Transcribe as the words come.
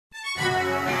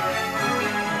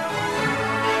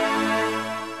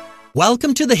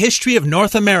Welcome to the History of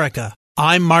North America.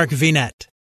 I'm Mark Vinette.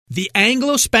 The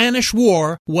Anglo-Spanish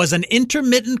War was an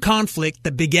intermittent conflict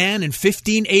that began in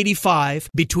 1585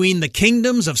 between the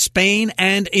kingdoms of Spain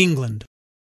and England.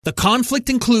 The conflict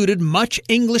included much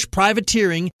English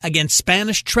privateering against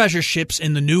Spanish treasure ships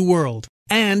in the New World,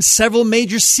 and several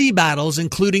major sea battles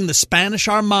including the Spanish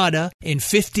Armada in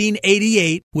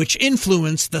 1588, which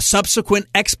influenced the subsequent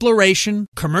exploration,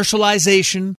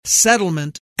 commercialization,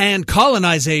 settlement, and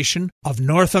colonization of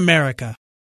North America.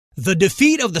 The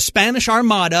defeat of the Spanish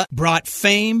Armada brought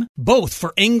fame both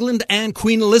for England and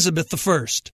Queen Elizabeth I.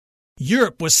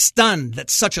 Europe was stunned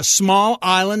that such a small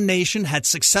island nation had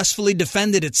successfully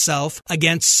defended itself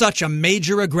against such a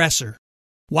major aggressor.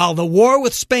 While the war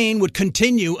with Spain would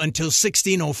continue until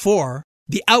 1604,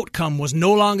 the outcome was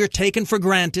no longer taken for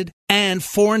granted, and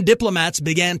foreign diplomats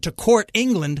began to court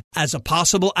England as a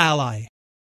possible ally.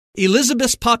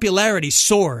 Elizabeth's popularity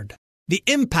soared. The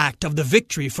impact of the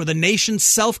victory for the nation's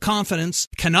self-confidence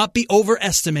cannot be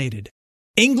overestimated.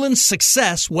 England's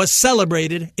success was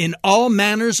celebrated in all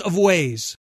manners of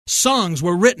ways. Songs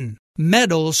were written,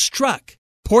 medals struck,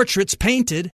 portraits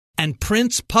painted, and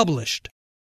prints published.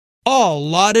 All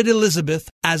lauded Elizabeth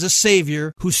as a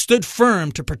savior who stood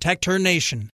firm to protect her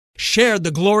nation, shared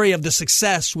the glory of the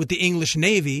success with the English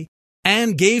Navy,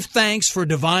 and gave thanks for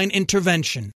divine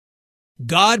intervention.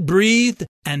 God breathed,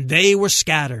 and they were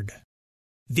scattered.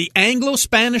 The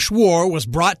Anglo-Spanish War was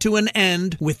brought to an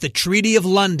end with the Treaty of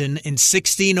London in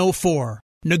 1604,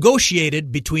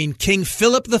 negotiated between King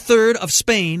Philip III of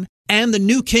Spain and the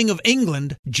new King of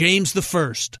England, James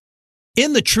I.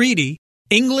 In the treaty,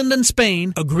 England and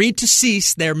Spain agreed to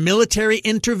cease their military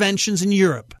interventions in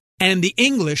Europe, and the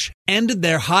English ended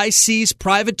their high seas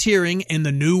privateering in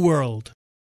the New World.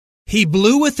 "He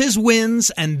blew with his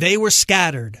winds and they were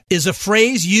scattered" is a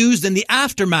phrase used in the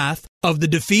aftermath of the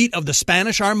defeat of the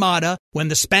Spanish Armada when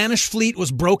the Spanish fleet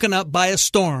was broken up by a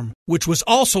storm, which was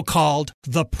also called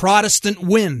the Protestant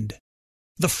wind.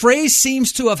 The phrase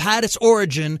seems to have had its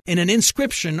origin in an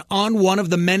inscription on one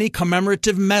of the many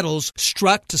commemorative medals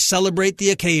struck to celebrate the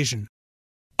occasion.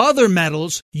 Other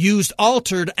medals used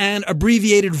altered and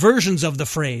abbreviated versions of the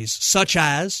phrase, such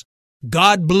as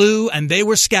 "God blew and they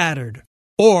were scattered,"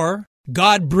 or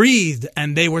 "God breathed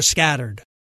and they were scattered."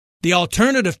 The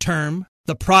alternative term,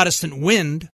 the Protestant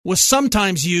wind, was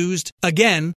sometimes used,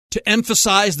 again, to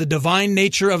emphasize the divine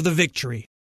nature of the victory.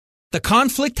 The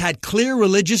conflict had clear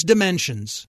religious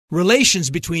dimensions. Relations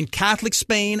between Catholic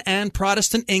Spain and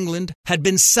Protestant England had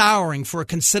been souring for a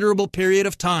considerable period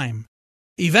of time,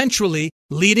 eventually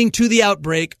leading to the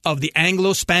outbreak of the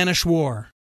Anglo-Spanish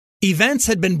War. Events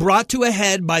had been brought to a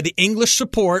head by the English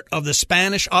support of the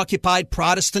Spanish-occupied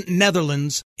Protestant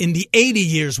Netherlands in the 80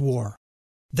 Years' War.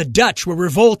 The Dutch were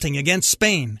revolting against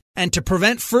Spain, and to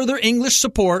prevent further English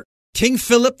support, King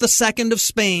Philip II of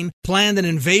Spain planned an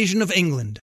invasion of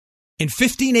England. In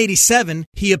 1587,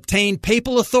 he obtained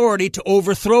papal authority to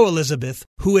overthrow Elizabeth,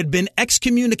 who had been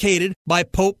excommunicated by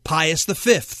Pope Pius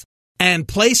V, and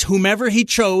place whomever he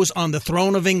chose on the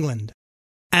throne of England.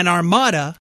 An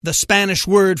armada, the Spanish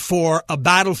word for a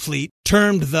battle fleet,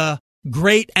 termed the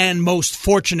Great and Most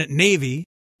Fortunate Navy,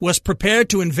 was prepared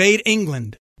to invade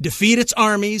England, defeat its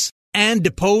armies, and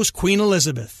depose Queen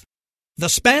Elizabeth. The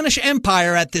Spanish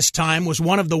Empire at this time was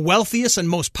one of the wealthiest and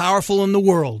most powerful in the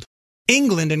world.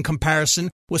 England, in comparison,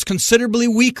 was considerably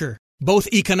weaker, both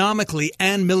economically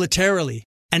and militarily,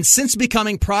 and since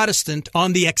becoming Protestant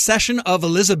on the accession of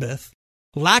Elizabeth,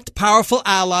 lacked powerful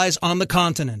allies on the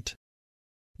continent.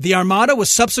 The Armada was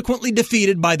subsequently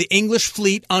defeated by the English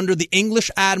fleet under the English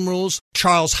admirals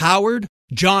Charles Howard,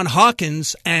 John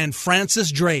Hawkins, and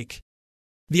Francis Drake.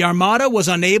 The Armada was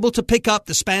unable to pick up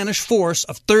the Spanish force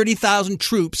of 30,000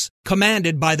 troops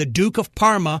commanded by the Duke of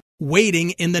Parma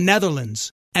waiting in the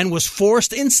Netherlands, and was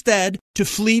forced instead to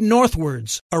flee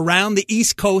northwards around the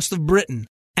east coast of Britain,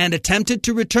 and attempted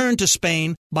to return to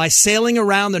Spain by sailing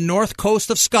around the north coast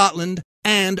of Scotland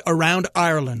and around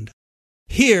Ireland.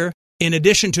 Here, in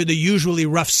addition to the usually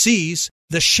rough seas,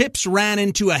 the ships ran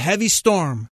into a heavy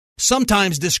storm,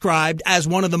 sometimes described as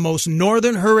one of the most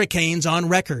northern hurricanes on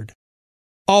record.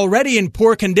 Already in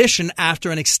poor condition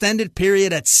after an extended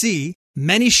period at sea,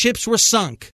 many ships were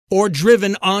sunk or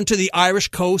driven onto the Irish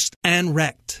coast and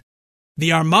wrecked.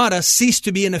 The Armada ceased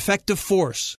to be an effective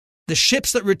force. The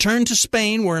ships that returned to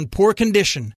Spain were in poor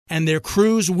condition, and their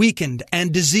crews weakened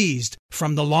and diseased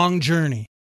from the long journey.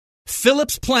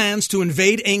 Philip's plans to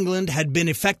invade England had been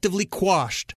effectively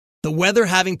quashed, the weather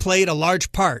having played a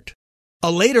large part.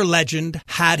 A later legend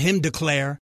had him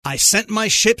declare, "I sent my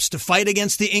ships to fight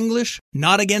against the English,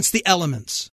 not against the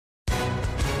elements."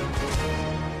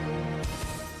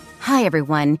 Hi,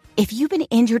 everyone. If you've been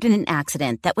injured in an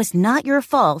accident that was not your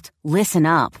fault, listen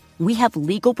up. We have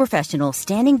legal professionals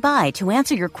standing by to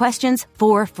answer your questions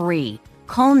for free.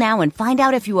 Call now and find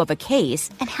out if you have a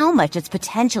case and how much it's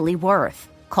potentially worth.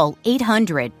 Call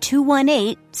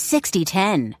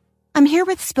 800-218-6010. I'm here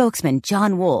with spokesman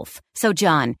John Wolf. So,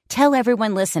 John, tell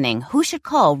everyone listening who should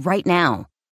call right now.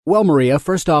 Well, Maria,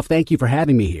 first off, thank you for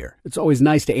having me here. It's always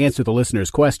nice to answer the listeners'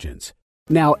 questions.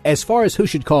 Now, as far as who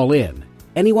should call in,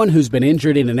 anyone who's been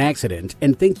injured in an accident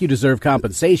and think you deserve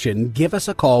compensation, give us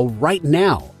a call right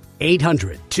now.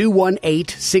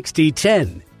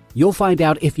 800-218-6010. You'll find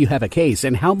out if you have a case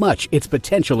and how much it's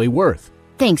potentially worth.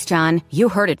 Thanks, John. You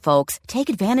heard it, folks. Take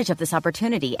advantage of this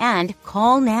opportunity and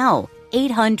call now.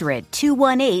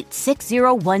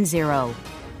 800-218-6010.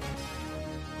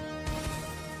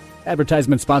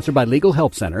 Advertisement sponsored by Legal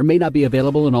Help Center. May not be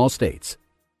available in all states.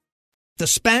 The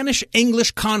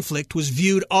Spanish-English conflict was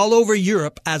viewed all over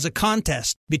Europe as a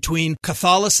contest between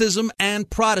Catholicism and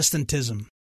Protestantism.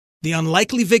 The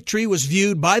unlikely victory was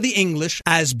viewed by the English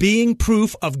as being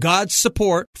proof of God's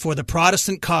support for the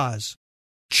Protestant cause.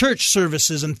 Church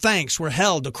services and thanks were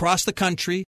held across the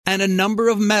country, and a number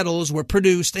of medals were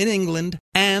produced in England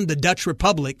and the Dutch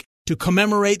Republic to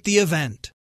commemorate the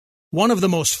event. One of the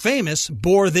most famous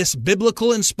bore this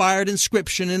biblical-inspired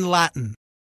inscription in Latin: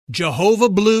 Jehovah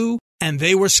blew, and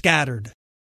they were scattered.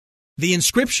 The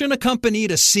inscription accompanied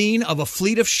a scene of a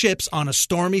fleet of ships on a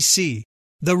stormy sea.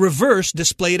 The reverse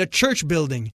displayed a church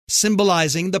building,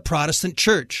 symbolizing the Protestant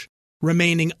church,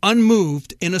 remaining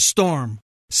unmoved in a storm,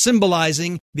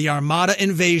 symbolizing the Armada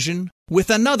invasion,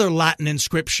 with another Latin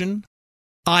inscription,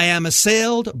 I am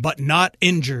assailed but not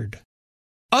injured.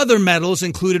 Other medals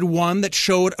included one that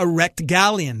showed a wrecked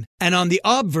galleon, and on the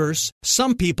obverse,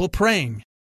 some people praying.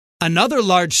 Another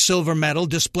large silver medal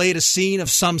displayed a scene of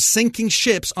some sinking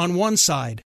ships on one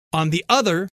side. On the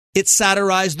other, it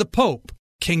satirized the Pope,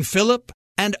 King Philip,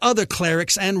 and other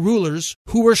clerics and rulers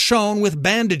who were shown with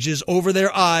bandages over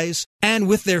their eyes and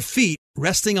with their feet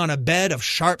resting on a bed of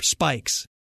sharp spikes.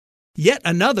 Yet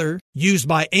another, used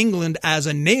by England as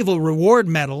a naval reward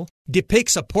medal,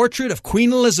 depicts a portrait of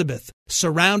Queen Elizabeth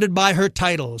surrounded by her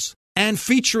titles, and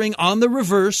featuring on the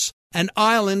reverse an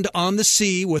island on the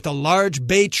sea with a large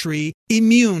bay tree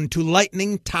immune to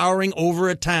lightning towering over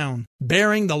a town,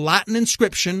 bearing the Latin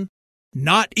inscription,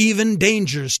 Not even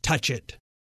dangers touch it.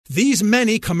 These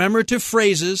many commemorative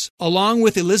phrases, along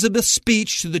with Elizabeth's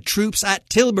speech to the troops at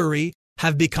Tilbury,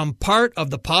 have become part of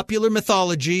the popular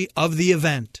mythology of the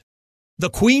event. The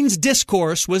Queen's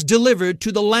discourse was delivered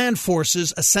to the land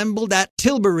forces assembled at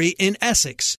Tilbury in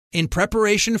Essex in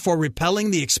preparation for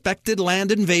repelling the expected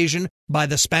land invasion by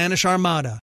the Spanish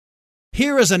Armada.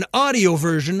 Here is an audio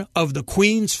version of the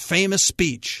Queen's famous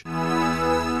speech.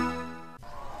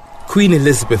 Queen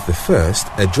Elizabeth I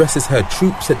addresses her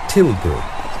troops at Tilbury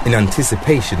in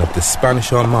anticipation of the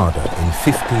Spanish Armada in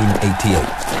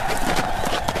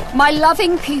 1588. My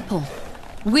loving people,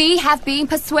 we have been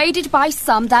persuaded by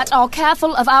some that are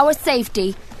careful of our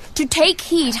safety to take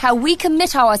heed how we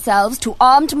commit ourselves to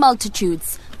armed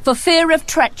multitudes for fear of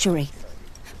treachery.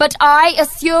 But I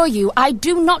assure you, I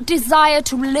do not desire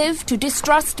to live to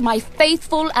distrust my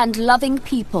faithful and loving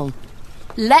people.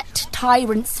 Let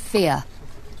tyrants fear.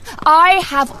 I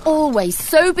have always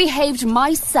so behaved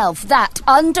myself that,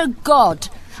 under God,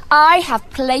 I have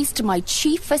placed my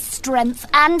chiefest strength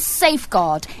and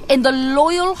safeguard in the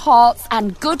loyal hearts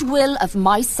and goodwill of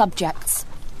my subjects.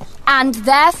 And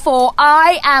therefore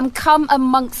I am come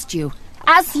amongst you,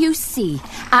 as you see,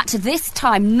 at this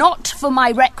time not for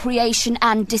my recreation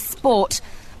and disport,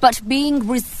 but being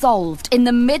resolved in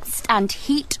the midst and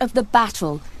heat of the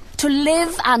battle, to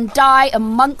live and die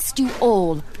amongst you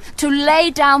all, to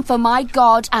lay down for my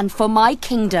God and for my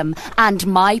kingdom and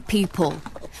my people,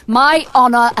 my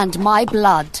honour and my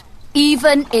blood,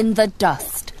 even in the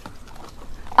dust.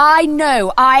 I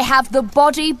know I have the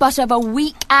body but of a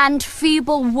weak and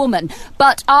feeble woman,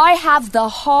 but I have the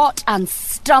heart and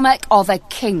stomach of a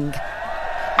king,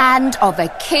 and of a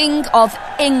king of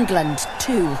England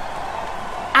too.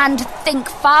 And think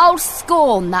foul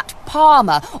scorn that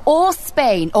Parma or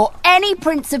Spain or any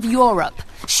prince of Europe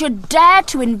should dare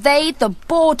to invade the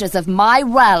borders of my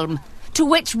realm, to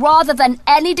which rather than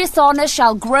any dishonour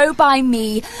shall grow by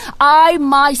me, I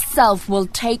myself will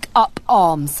take up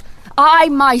arms. I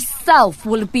myself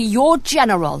will be your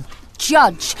general,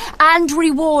 judge and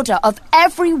rewarder of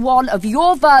every one of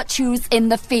your virtues in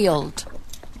the field.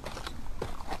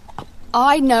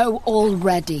 I know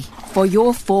already, for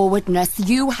your forwardness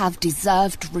you have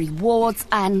deserved rewards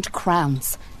and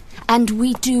crowns, and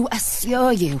we do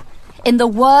assure you, in the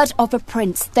word of a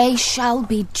prince, they shall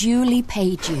be duly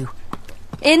paid you.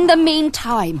 In the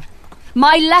meantime,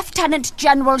 my Lieutenant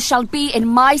General shall be in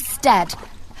my stead,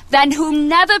 than whom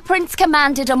never prince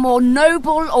commanded a more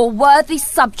noble or worthy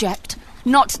subject,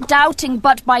 not doubting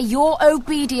but by your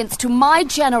obedience to my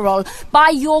general, by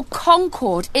your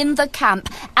concord in the camp,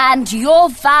 and your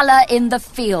valour in the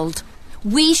field,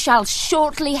 we shall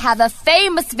shortly have a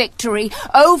famous victory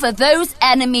over those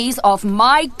enemies of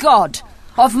my God,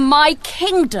 of my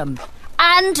kingdom,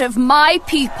 and of my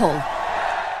people.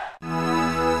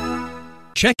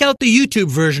 Check out the YouTube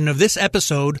version of this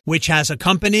episode, which has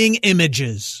accompanying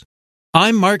images.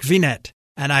 I'm Mark Vinette,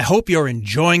 and I hope you're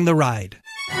enjoying the ride.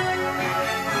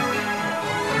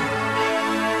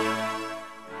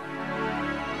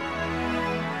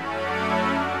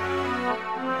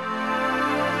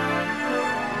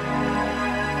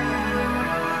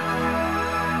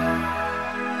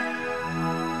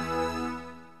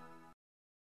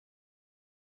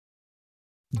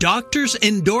 Doctors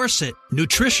endorse it,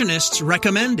 nutritionists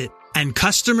recommend it, and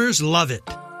customers love it.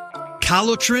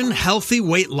 Calotrin Healthy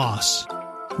Weight Loss.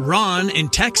 Ron in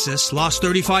Texas lost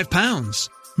 35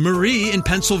 pounds. Marie in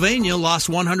Pennsylvania lost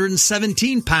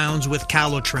 117 pounds with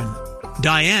Calotrin.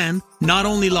 Diane not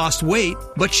only lost weight,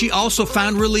 but she also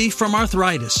found relief from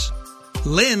arthritis.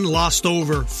 Lynn lost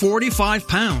over 45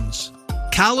 pounds.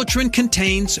 Calotrin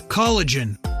contains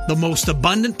collagen, the most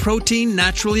abundant protein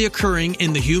naturally occurring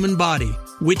in the human body,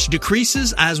 which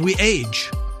decreases as we age.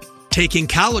 Taking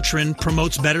Calotrin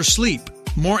promotes better sleep,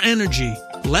 more energy,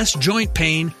 less joint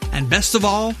pain, and best of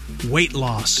all, weight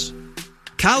loss.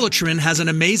 Calotrin has an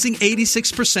amazing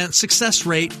 86% success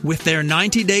rate with their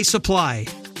 90-day supply.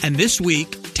 And this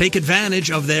week, take advantage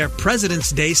of their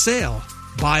President's Day sale.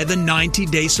 Buy the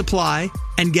 90-day supply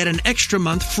and get an extra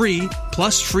month free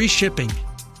plus free shipping.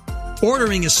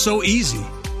 Ordering is so easy.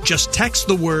 Just text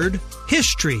the word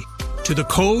HISTORY to the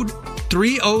code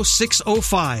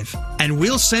 30605 and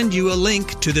we'll send you a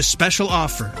link to this special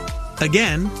offer.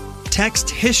 Again, text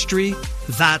HISTORY,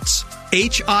 that's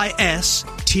HISTORY,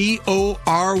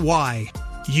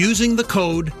 using the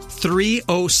code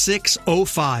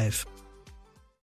 30605.